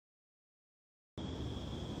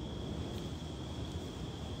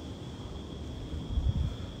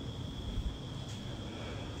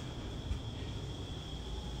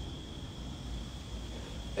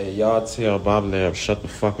Hey, y'all tell Bob Lamb shut the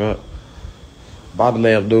fuck up. Bob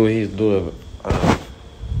Lamb do what he's doing.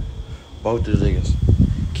 Both these niggas,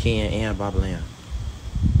 Ken and Bob Lamb.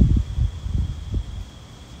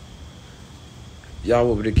 Y'all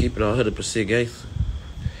want me to keep it 100% Jace?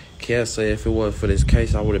 Can't say if it wasn't for this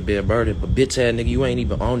case, I would have been murdered. But bitch ass nigga, you ain't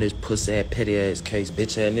even on this pussy ass petty ass case.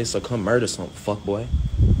 Bitch ass nigga, so come murder something, fuck boy.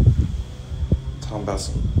 Talking about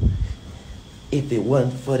some. If it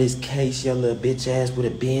wasn't for this case, your little bitch ass would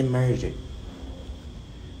have been murdered.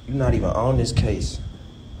 You not even on this case.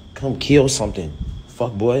 Come kill something,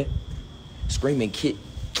 fuck boy. Screaming kid.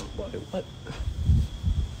 Boy, what?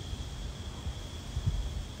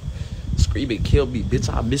 Screaming kill me, bitch.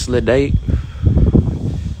 I miss Lil Date.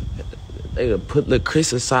 They done put Lil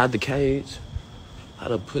Chris inside the cage. I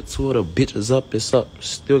done put two of the bitches up. It's up.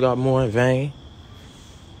 Still got more in vain.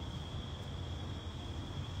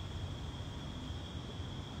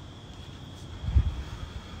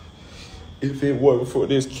 If it wasn't for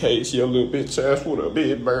this case, your little bitch ass would have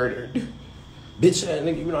been murdered. Bitch ass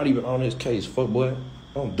nigga, you not even on this case, fuck boy.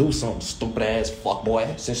 Don't do something stupid ass, fuck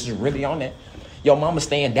boy, since you're really on that. Yo, mama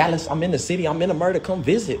stay in Dallas. I'm in the city. I'm in a murder. Come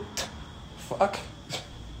visit. Fuck.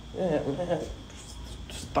 Yeah, man.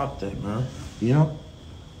 Stop that, man. You know?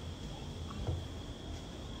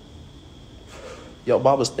 Yo,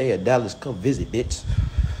 mama stay in Dallas. Come visit, bitch.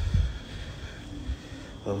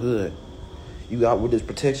 A hood. You got witness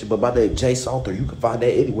protection, but my name Jace Author. You can find that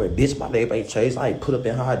anywhere, bitch. My name ain't Chase. I ain't put up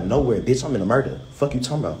and hide nowhere, bitch. I'm in a murder. Fuck you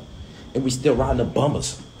talking about? And we still riding the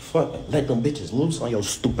bummers. Fuck, let them bitches loose on your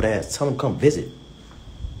stupid ass. Tell them come visit.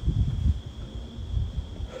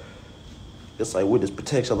 It's like witness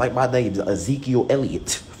protection. Like my name's Ezekiel Elliott.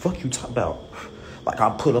 Fuck you talking about? Like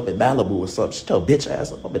I put up in Malibu or something. Shut your bitch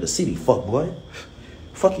ass up. I'm in the city, fuck boy.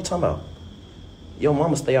 Fuck you talking about? Yo,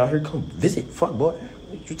 mama stay out here. Come visit, fuck boy.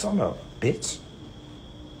 What you talking about, bitch?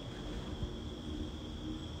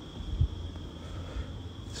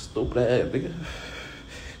 Stupid ass nigga.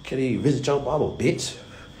 Can't even visit your mama, bitch.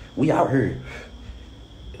 We out here.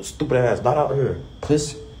 Stupid ass not out here.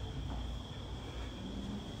 Pussy.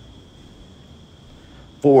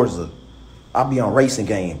 Forza. I be on racing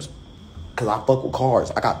games. Cause I fuck with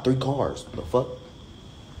cars. I got 3 cars. What the fuck?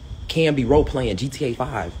 Can be role playing GTA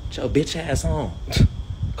 5. Get your bitch ass on.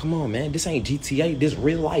 Come on, man. This ain't GTA. This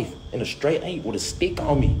real life. In a straight 8 with a stick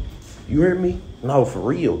on me. You heard me? No, for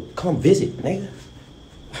real. Come visit, nigga.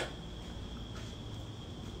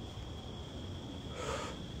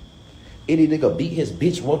 Any nigga beat his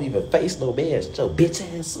bitch won't even face no man. Shut your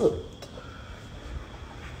bitch ass up.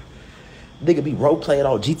 Nigga be role playing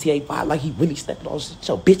on GTA 5 like he really stepping on shit.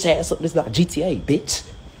 Your bitch ass up. This is not GTA, bitch.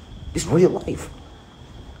 This real life.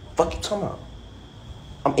 Fuck you talking about?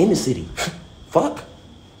 I'm in the city. Fuck.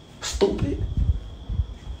 Stupid.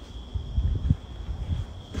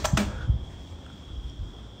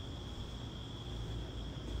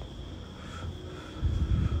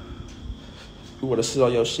 You wanna sit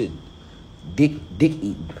on your shit? Dick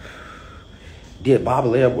eating. Did Bob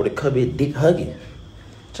Lamb would have come in dick hugging.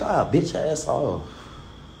 Child, bitch ass off.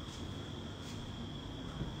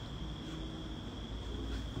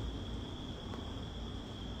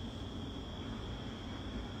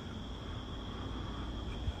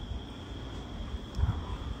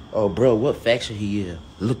 Oh, bro, what faction he is?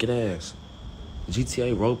 Look at ass.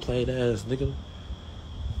 GTA role-played ass, nigga.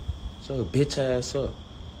 So bitch ass up.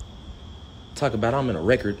 Talking about I'm in a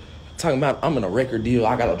record deal.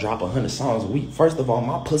 I gotta drop 100 songs a week. First of all,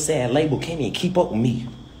 my pussy ass label can't even keep up with me.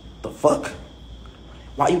 The fuck?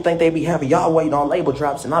 Why you think they be having y'all waiting on label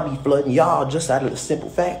drops and I be flooding y'all just out of the simple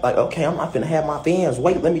fact? Like, okay, I'm not finna have my fans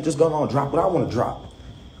wait. Let me just go on and drop what I want to drop.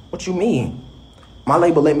 What you mean? My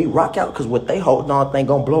label let me rock out because what they holding on think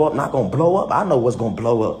gonna blow up, not gonna blow up. I know what's gonna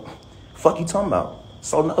blow up. Fuck you talking about?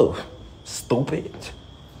 So no. Stupid.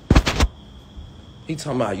 He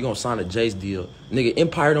talking about you gonna sign a Jace deal. Nigga,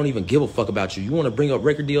 Empire don't even give a fuck about you. You wanna bring up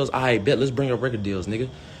record deals? I bet let's bring up record deals, nigga.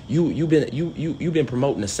 You been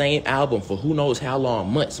promoting the same album for who knows how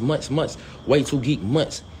long, months. Way Too Geek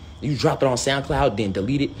months. You dropped it on SoundCloud, then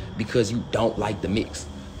delete it because you don't like the mix.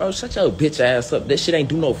 Bro, shut your bitch ass up. That shit ain't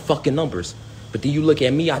do no fucking numbers. But then you look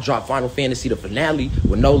at me, I dropped Final Fantasy the finale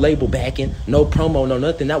with no label backing, no promo, no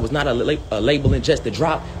nothing. That was not a label in just the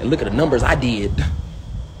drop. And look at the numbers I did.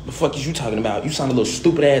 The fuck is you talking about? You signed a little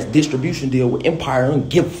stupid ass distribution deal with Empire and don't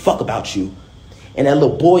give a fuck about you. And that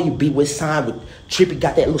little boy you be with signed with Trippy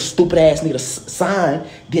got that little stupid ass nigga to sign.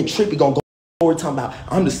 Then Trippy gonna go forward talking about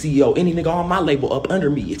I'm the CEO. Any nigga on my label up under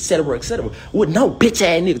me, etc., etc. With no bitch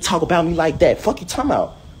ass nigga talk about me like that. Fuck you talking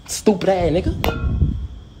about? Stupid ass nigga.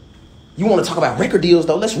 You want to talk about record deals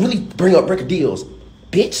though? Let's really bring up record deals,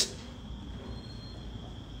 bitch.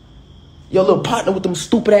 Your little partner with them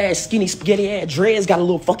stupid ass, skinny, spaghetti ass dreads got a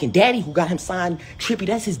little fucking daddy who got him signed Trippy.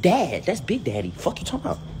 That's his dad. That's Big Daddy. Fuck you talking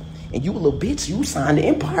about? And you a little bitch. You signed the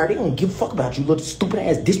Empire. They don't give a fuck about you. Little stupid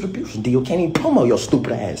ass distribution deal. Can't even promo your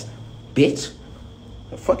stupid ass, bitch.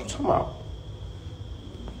 The fuck you talking about?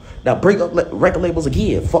 Now bring up record labels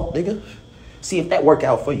again. Fuck nigga. See if that work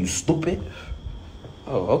out for you, stupid.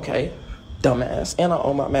 Oh, okay. Dumbass. And I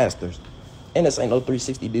own my masters. And this ain't no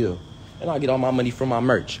 360 deal. And I get all my money from my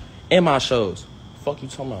merch. And my shows. Fuck you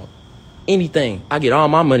talking about? Anything. I get all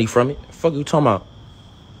my money from it. Fuck you talking about?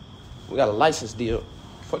 We got a license deal.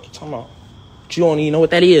 Fuck you talking about? But you don't even know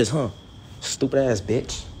what that is, huh? Stupid ass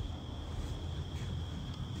bitch.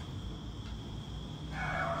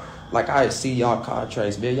 Like I see y'all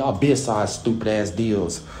contracts, man. Y'all bid-size stupid ass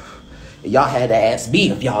deals. Y'all had to ask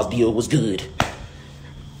me if y'all's deal was good.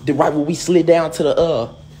 Then right when we slid down to the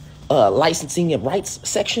licensing and rights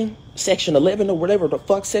section, section 11 or whatever the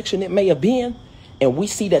fuck section it may have been, and we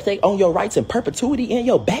see that they own your rights in perpetuity in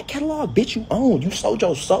your back catalog, bitch, you own. You sold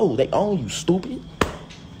your soul. They own you, stupid.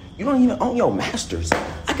 You don't even own your masters.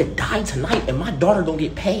 I could die tonight and my daughter gonna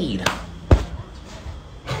get paid.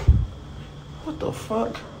 What the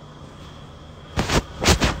fuck?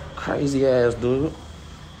 Crazy ass dude.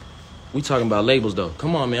 We talking about labels though.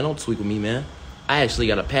 Come on, man, don't tweak with me, man. I actually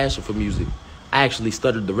got a passion for music. I actually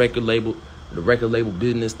studied the record label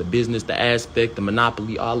business, the aspect, the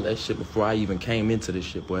monopoly, all that shit before I even came into this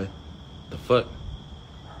shit, boy. The fuck?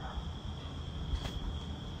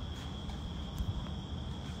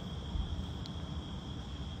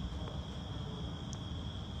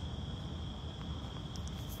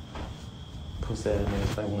 Pussy ass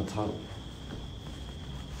niggas, I wanna talk.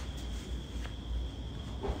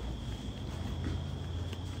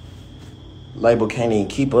 Label can't even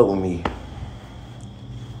keep up with me.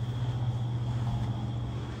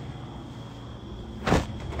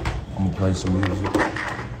 I'm gonna play some music. I'm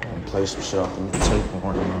gonna play some shit off the tape and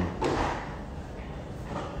working on.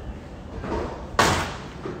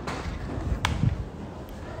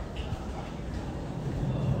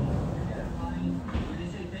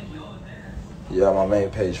 Yeah, my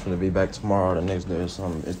main page finna be back tomorrow or the next day or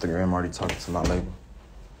something. Instagram already talking to my label.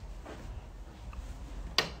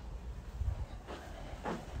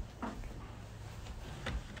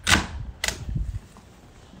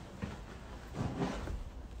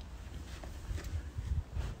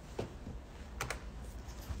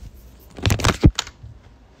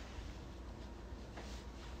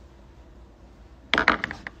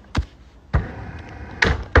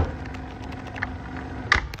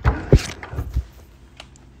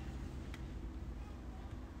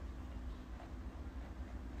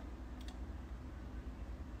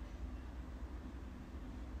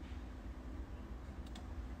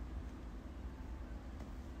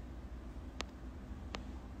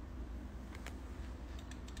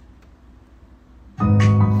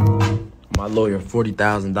 My lawyer,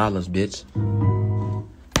 $40,000, bitch.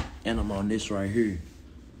 And I'm on this right here.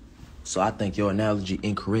 So I think your analogy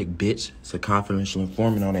incorrect, bitch. It's a confidential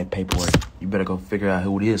informant on that paperwork. You better go figure out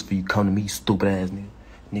who it is before you come to me, stupid ass nigga.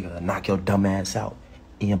 Nigga, knock your dumb ass out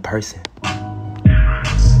in person.